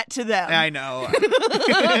do that to them. I know.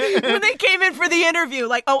 When they came in for the interview,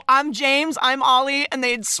 like, oh, I'm James, I'm Ollie, and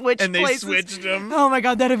they'd switched places. And they switched them. Oh, my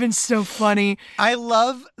God, that'd have been so funny. I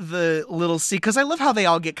love the little because I love how they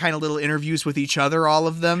all get kind of little interviews with each other, all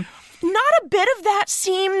of them. Not a bit of that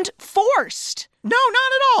seemed forced. No,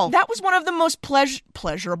 not at all. That was one of the most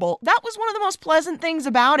pleasurable. That was one of the most pleasant things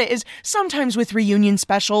about it is sometimes with reunion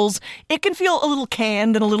specials, it can feel a little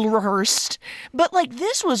canned and a little rehearsed. But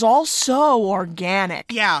this was all so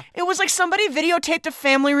organic. Yeah. It was like somebody videotaped a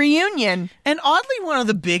family reunion. And oddly, one of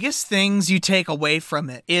the biggest things you take away from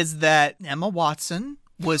it is that Emma Watson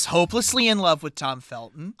was hopelessly in love with Tom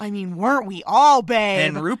Felton. I mean, weren't we all, babe?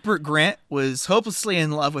 And Rupert Grint was hopelessly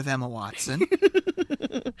in love with Emma Watson.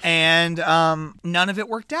 And none of it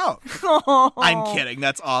worked out. Oh. I'm kidding.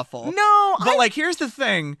 That's awful. No. But here's the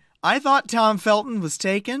thing. I thought Tom Felton was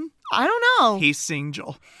taken. I don't know. He's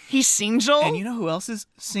single. He's single? And you know who else is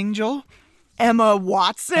single? Emma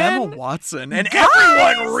Watson? Emma Watson. And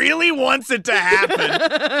everyone really wants it to happen.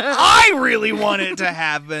 I really want it to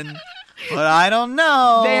happen. But I don't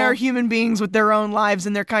know. They are human beings with their own lives,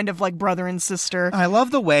 and they're kind of like brother and sister. I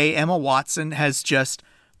love the way Emma Watson has just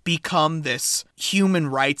become this human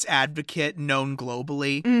rights advocate known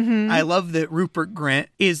globally. Mm-hmm. I love that Rupert Grint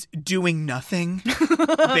is doing nothing,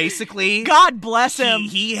 basically. God bless him.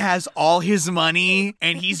 He has all his money,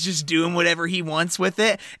 and he's just doing whatever he wants with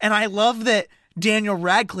it. And I love that Daniel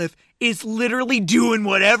Radcliffe is literally doing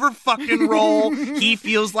whatever fucking role he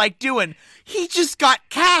feels like doing. He just got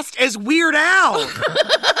cast as Weird Al in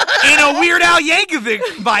a Weird Al Yankovic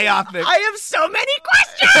biopic. I have so many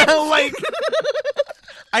questions.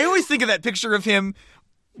 I always think of that picture of him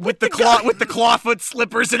with the clawfoot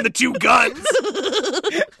slippers and the two guns.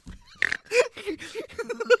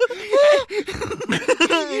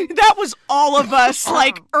 That was all of us,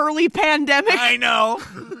 early pandemic. I know.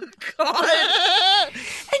 God.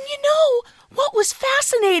 And what was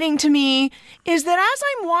fascinating to me is that as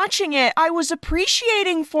I'm watching it, I was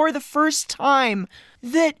appreciating for the first time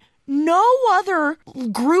that no other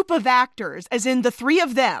group of actors, as in the three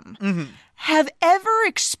of them, have ever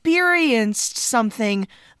experienced something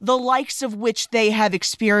the likes of which they have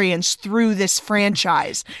experienced through this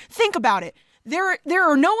franchise. Think about it. There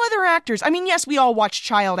are no other actors. I mean, yes, we all watch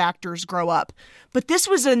child actors grow up, but this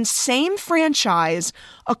was a same franchise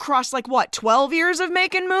across 12 years of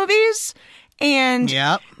making movies? And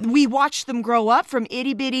we watched them grow up from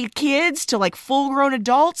itty-bitty kids to full-grown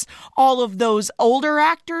adults. All of those older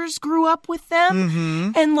actors grew up with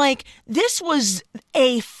them. And this was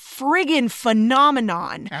a friggin'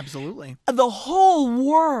 phenomenon. Absolutely. The whole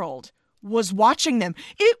world was watching them.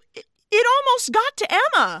 it almost got to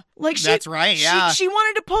Emma. Like That's right, yeah. She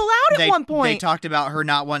wanted to pull out at one point. They talked about her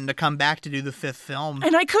not wanting to come back to do the 5th film.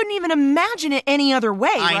 And I couldn't even imagine it any other way,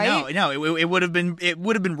 right? I know. No, it would have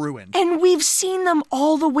been ruined. And we've seen them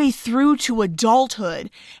all the way through to adulthood.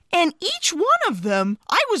 And each one of them,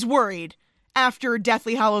 I was worried after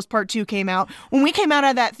Deathly Hallows Part 2 came out. When we came out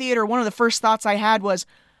of that theater, one of the first thoughts I had was,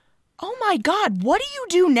 oh my God, what do you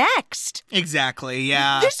do next? Exactly,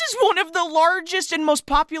 yeah. This is one of the largest and most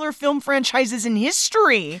popular film franchises in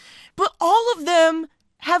history. But all of them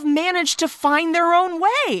have managed to find their own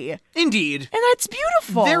way. Indeed. And that's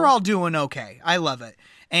beautiful. They're all doing okay. I love it.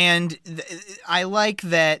 And I like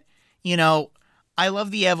that, I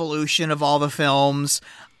love the evolution of all the films.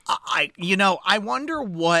 I wonder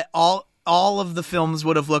what all of the films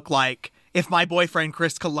would have looked like if My Boyfriend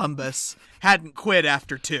Chris Columbus hadn't quit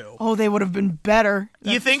after 2. Oh, they would have been better.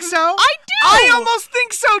 You think so? I do! I almost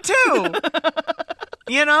think so, too!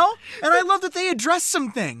 And I love that they address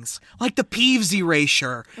some things, like the Peeves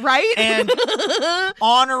erasure. Right? And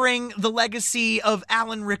honoring the legacy of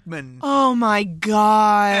Alan Rickman. Oh, my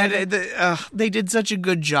God. And they did such a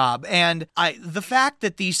good job. And the fact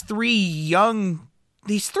that these three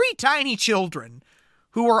tiny children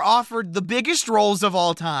who were offered the biggest roles of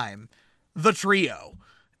all time, the trio,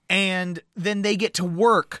 and then they get to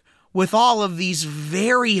work with all of these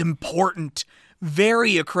very important,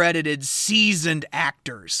 very accredited, seasoned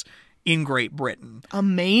actors in Great Britain.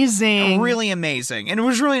 Amazing. Really amazing. And it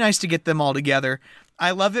was really nice to get them all together.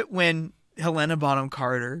 I love it when Helena Bonham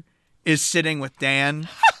Carter is sitting with Dan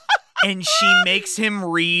and she makes him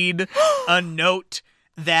read a note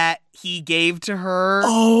that he gave to her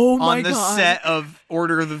on the set of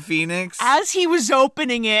Order of the Phoenix. As he was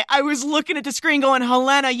opening it, I was looking at the screen going,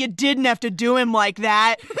 Helena, you didn't have to do him like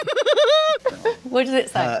that. What does it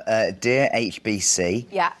say? Dear HBC,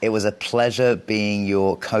 yeah. It was a pleasure being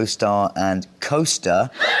your co-star and coaster.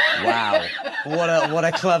 Wow. What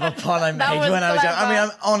a clever pun I made when I was young. I mean,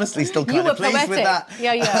 I'm honestly still kind of pleased with that.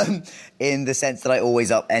 Yeah. In the sense that I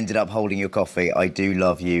always ended up holding your coffee. I do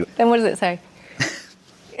love you. Then what does it say?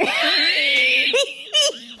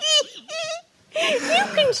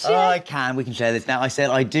 We can share this now. I said,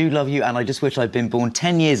 I do love you, and I just wish I'd been born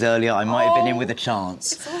 10 years earlier. I might have been in with a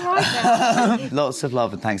chance. It's all right now. Lots of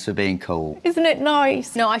love, and thanks for being cool. Isn't it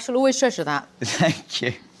nice? No, I shall always treasure that. Thank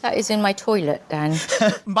you. That is in my toilet, Dan.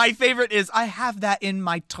 My favorite is, I have that in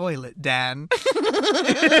my toilet, Dan.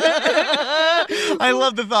 I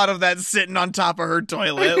love the thought of that sitting on top of her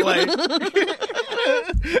toilet.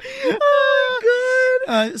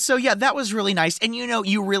 So yeah, that was really nice. And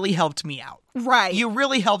you really helped me out. Right. You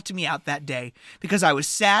really helped me out that day because I was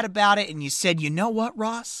sad about it. And you said, you know what,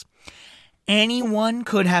 Ross? Anyone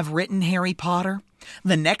could have written Harry Potter.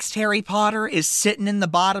 The next Harry Potter is sitting in the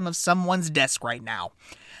bottom of someone's desk right now.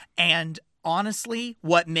 And honestly,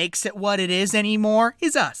 what makes it what it is anymore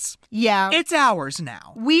is us. Yeah. It's ours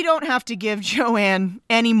now. We don't have to give Joanne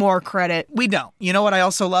any more credit. We don't. You know what I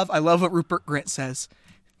also love? I love what Rupert Grint says.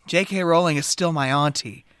 J.K. Rowling is still my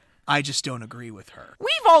auntie. I just don't agree with her. We've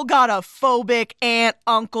all got a phobic aunt,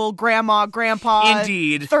 uncle, grandma, grandpa.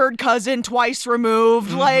 Indeed. Third cousin twice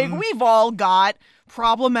removed. Mm-hmm. We've all got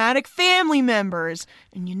problematic family members.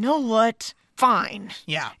 And you know what? Fine.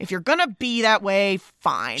 Yeah. If you're gonna be that way,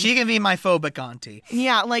 fine. She can be my phobic auntie.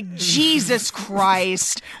 Yeah, Jesus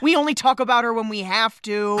Christ. We only talk about her when we have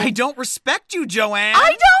to. I don't respect you, Joanne. I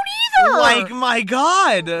don't either. My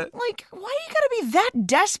God. Why you gotta be that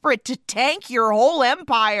desperate to tank your whole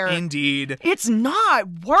empire? Indeed. It's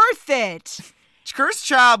not worth it. Cursed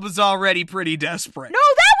Child was already pretty desperate. No,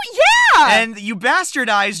 yeah! And you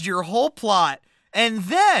bastardized your whole plot. And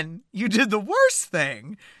then you did the worst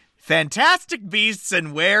thing. Fantastic Beasts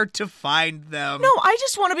and Where to Find Them. No, I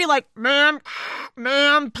just want to be like, ma'am,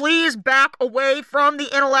 please back away from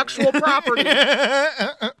the intellectual property.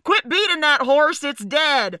 Quit beating that horse, it's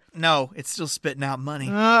dead. No, it's still spitting out money.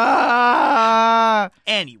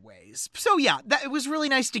 Anyways, so yeah, it was really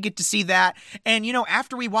nice to get to see that. And,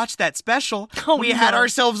 after we watched that special, we had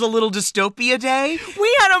ourselves a little dystopia day.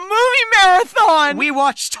 We had a movie marathon. We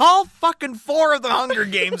watched all fucking 4 of the Hunger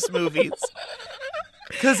Games movies.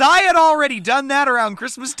 Because I had already done that around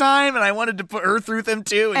Christmas time, and I wanted to put her through them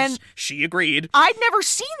too, and she agreed. I'd never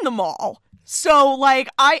seen them all. So,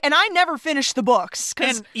 I never finished the books.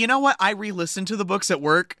 And you know what? I re-listened to the books at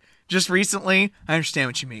work just recently. I understand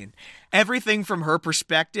what you mean. Everything from her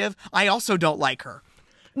perspective, I also don't like her.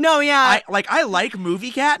 No, yeah. I like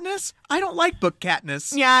movie Katniss. I don't like book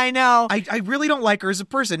Katniss. Yeah, I know. I really don't like her as a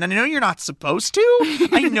person. And I know you're not supposed to.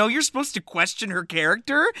 I know you're supposed to question her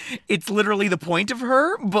character. It's literally the point of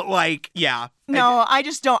her. But, like, yeah. No, I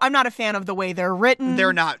just don't. I'm not a fan of the way they're written.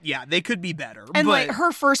 They're not. Yeah, they could be better. And, like,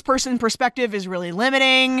 her first-person perspective is really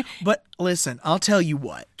limiting. But, listen, I'll tell you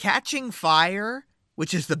what. Catching Fire...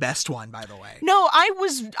 which is the best one, by the way. No, I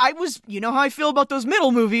was, you know how I feel about those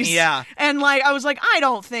middle movies. Yeah. And, like, I was like, I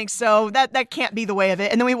don't think so. That can't be the way of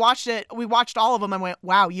it. And then we watched all of them and went,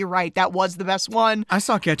 wow, you're right. That was the best one. I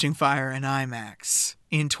saw Catching Fire in IMAX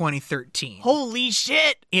in 2013. Holy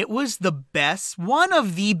shit. It was one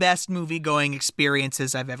of the best movie-going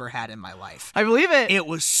experiences I've ever had in my life. I believe it. It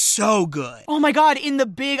was so good. Oh my God, in the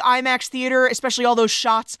big IMAX theater, especially all those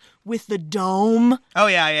shots with the dome. Oh,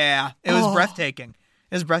 yeah. It was breathtaking.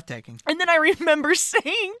 It was breathtaking. And then I remember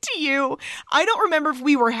saying to you, I don't remember if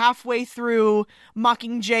we were halfway through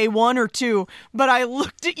Mockingjay 1 or 2, but I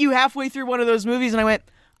looked at you halfway through one of those movies and I went,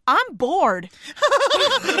 I'm bored.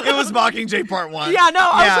 It was Mockingjay Part 1. Yeah, no,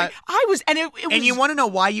 I was, and it was... And you want to know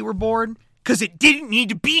why you were bored? Because it didn't need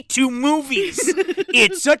to be 2 movies.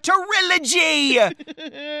 It's a trilogy.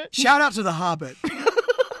 Shout out to The Hobbit.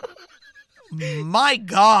 My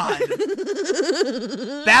God.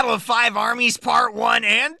 Battle of Five Armies Part 1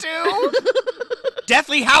 and 2?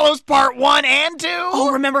 Deathly Hallows Part 1 and 2?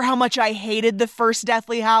 Oh, remember how much I hated the first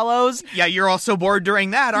Deathly Hallows? Yeah, you're also bored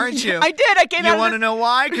during that, aren't you? I did. You want to know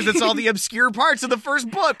why? Because it's all the obscure parts of the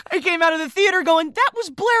first book. I came out of the theater going, that was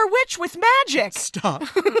Blair Witch with magic. Stop.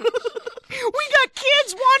 We got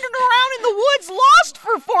kids wandering around in the woods lost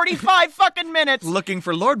for 45 fucking minutes. Looking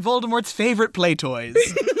for Lord Voldemort's favorite play toys.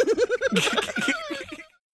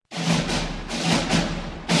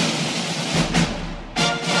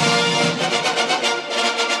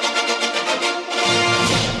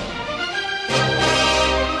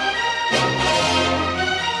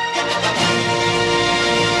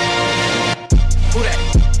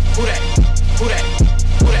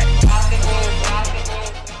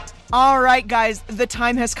 All right, guys, the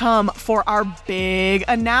time has come for our big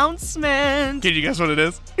announcement. Can you guess what it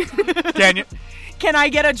is? Can you? Can I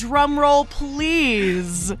get a drum roll,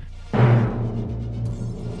 please?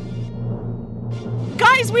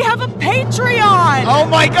 Guys, we have a Patreon! Oh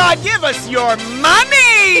my God, give us your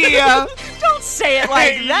money! Don't say it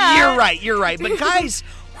like that. You're right. But guys,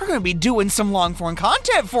 we're going to be doing some long-form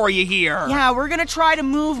content for you here. Yeah, we're going to try to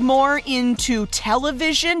move more into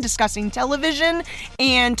television, discussing television,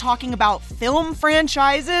 and talking about film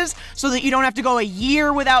franchises so that you don't have to go a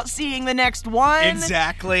year without seeing the next one.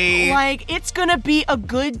 Exactly. Like, it's going to be a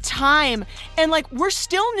good time. And, like, we're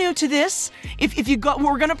still new to this. If you go,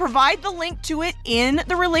 we're going to provide the link to it in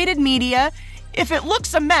the related media. If it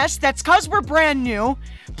looks a mess, that's because we're brand new.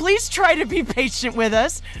 Please try to be patient with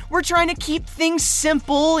us. We're trying to keep things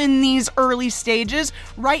simple in these early stages.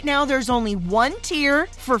 Right now, there's only one tier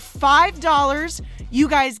for $5. You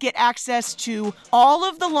guys get access to all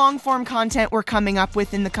of the long-form content we're coming up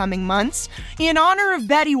with in the coming months. In honor of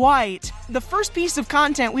Betty White, the first piece of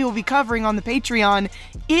content we will be covering on the Patreon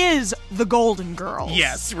is the Golden Girls.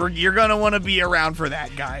 Yes, you're going to want to be around for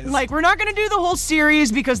that, guys. Like, we're not going to do the whole series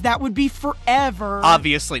because that would be forever.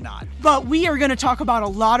 Obviously not. But we are going to talk about a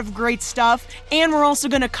lot of great stuff, and we're also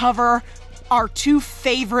going to cover our 2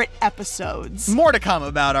 favorite episodes. More to come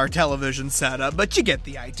about our television setup, but you get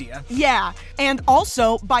the idea. Yeah, and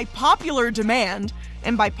also, by popular demand,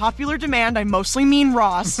 and by popular demand, I mostly mean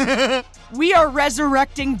Ross, we are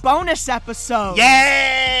resurrecting bonus episodes.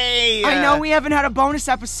 Yay! I know we haven't had a bonus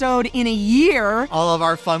episode in a year. All of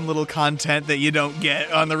our fun little content that you don't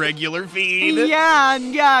get on the regular feed.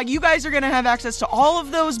 Yeah, you guys are going to have access to all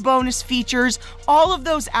of those bonus features, all of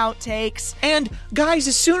those outtakes. And guys,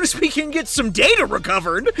 as soon as we can get some data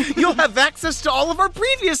recovered, you'll have access to all of our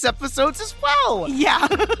previous episodes as well. Yeah.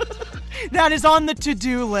 That is on the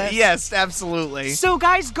to-do list. Yes, absolutely. So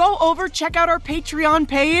guys, go over, check out our Patreon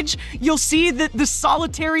page. You'll see that the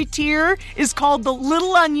solitary tier is called the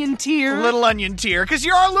Little Onion tier. Little Onion tier, because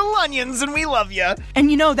you're our little onions and we love you.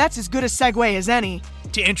 And you know, that's as good a segue as any.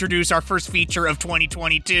 To introduce our first feature of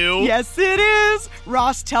 2022. Yes, it is.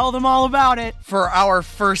 Ross, tell them all about it. For our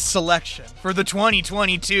first selection for the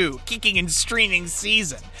 2022 kicking and streaming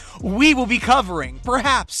season, we will be covering,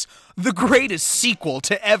 perhaps, the greatest sequel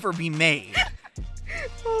to ever be made.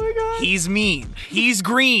 Oh my God. He's mean. He's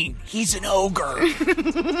green. He's an ogre.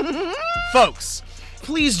 Folks,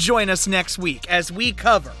 please join us next week as we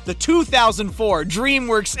cover the 2004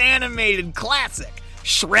 DreamWorks animated classic,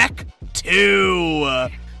 Shrek 2.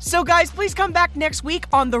 So guys, please come back next week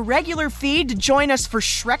on the regular feed to join us for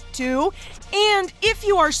Shrek 2. And if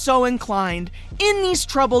you are so inclined, in these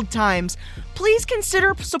troubled times, please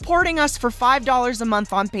consider supporting us for $5 a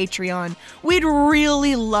month on Patreon. We'd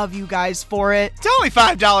really love you guys for it. It's only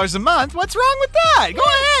 $5 a month. What's wrong with that? Go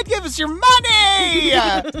ahead, give us your money!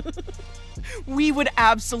 We would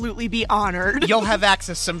absolutely be honored. You'll have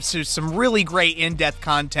access to some really great in-depth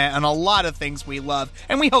content and a lot of things we love,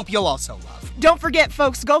 and we hope you'll also love. Don't forget,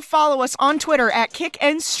 folks, go follow us on Twitter at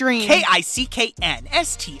KickandStream.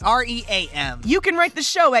 KicknStream. You can write the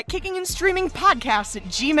show at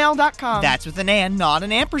kickingandstreamingpodcast@gmail.com. That's with an and, not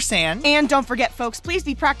an ampersand. And don't forget, folks, please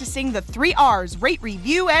be practicing the 3 R's: rate,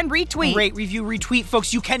 review, and retweet. Rate, review, retweet,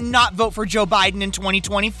 folks. You cannot vote for Joe Biden in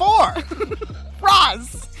 2024.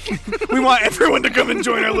 Roz! We want everyone to come and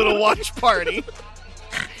join our little watch party.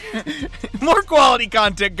 More quality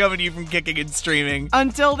content coming to you from Kicking and Streaming.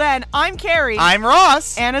 Until then, I'm Carrie. I'm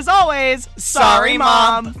Ross. And as always, sorry,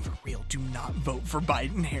 Mom. But for real, do not vote for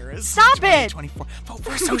Biden-Harris. Stop it! Vote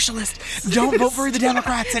for a socialist. Don't vote for the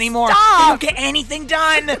Democrats anymore. Stop! They don't get anything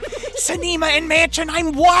done. Sinema and Manchin,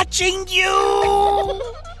 I'm watching you.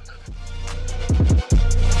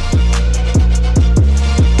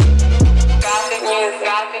 Gossip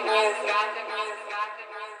news.